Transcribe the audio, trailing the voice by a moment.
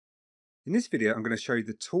In this video, I'm going to show you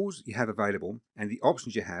the tools you have available and the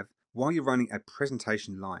options you have while you're running a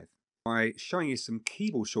presentation live by showing you some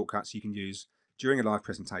keyboard shortcuts you can use during a live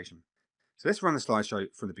presentation. So let's run the slideshow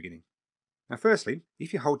from the beginning. Now, firstly,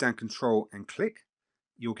 if you hold down Control and click,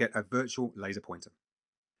 you'll get a virtual laser pointer.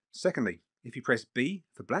 Secondly, if you press B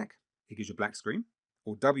for black, it gives you a black screen,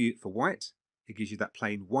 or W for white, it gives you that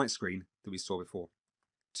plain white screen that we saw before.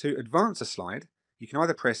 To advance a slide, you can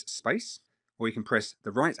either press space, or you can press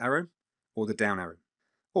the right arrow or the down arrow,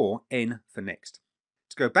 or N for next.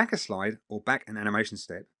 To go back a slide or back an animation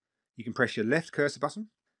step, you can press your left cursor button,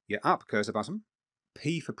 your up cursor button,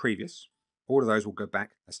 P for previous. All of those will go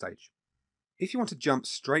back a stage. If you want to jump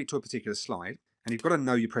straight to a particular slide, and you've got to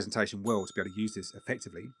know your presentation well to be able to use this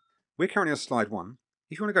effectively, we're currently on slide 1.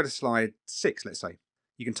 If you want to go to slide 6, let's say,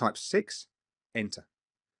 you can type 6, enter,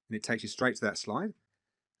 and it takes you straight to that slide.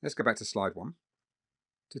 Let's go back to slide 1.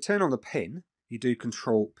 To turn on the pen, you do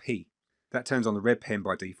Control P. That turns on the red pen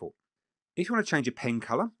by default. If you want to change your pen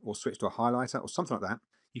color or switch to a highlighter or something like that,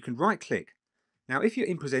 you can right click. Now, if you're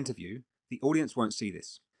in presenter view, the audience won't see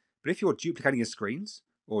this. But if you're duplicating your screens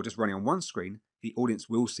or just running on one screen, the audience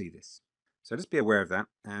will see this. So just be aware of that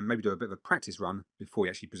and maybe do a bit of a practice run before you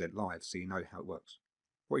actually present live so you know how it works.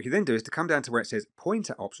 What you can then do is to come down to where it says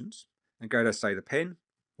pointer options and go to, say, the pen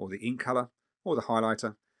or the ink color or the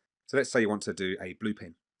highlighter. So let's say you want to do a blue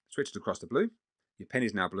pen. Switch it across to blue. Your pen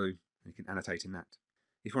is now blue, and you can annotate in that.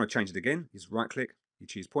 If you want to change it again, you just right click, you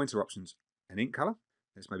choose pointer options and ink color.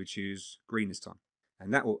 Let's maybe choose green this time.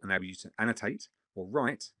 And that will enable you to annotate or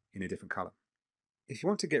write in a different color. If you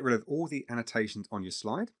want to get rid of all the annotations on your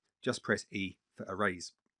slide, just press E for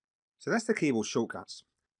erase. So that's the keyboard shortcuts.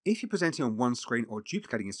 If you're presenting on one screen or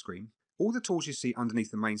duplicating a screen, all the tools you see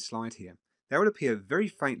underneath the main slide here, they will appear very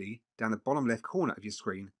faintly down the bottom left corner of your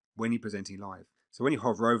screen when you're presenting live. So when you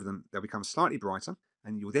hover over them, they'll become slightly brighter,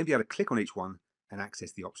 and you'll then be able to click on each one and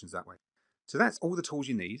access the options that way. So that's all the tools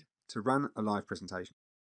you need to run a live presentation.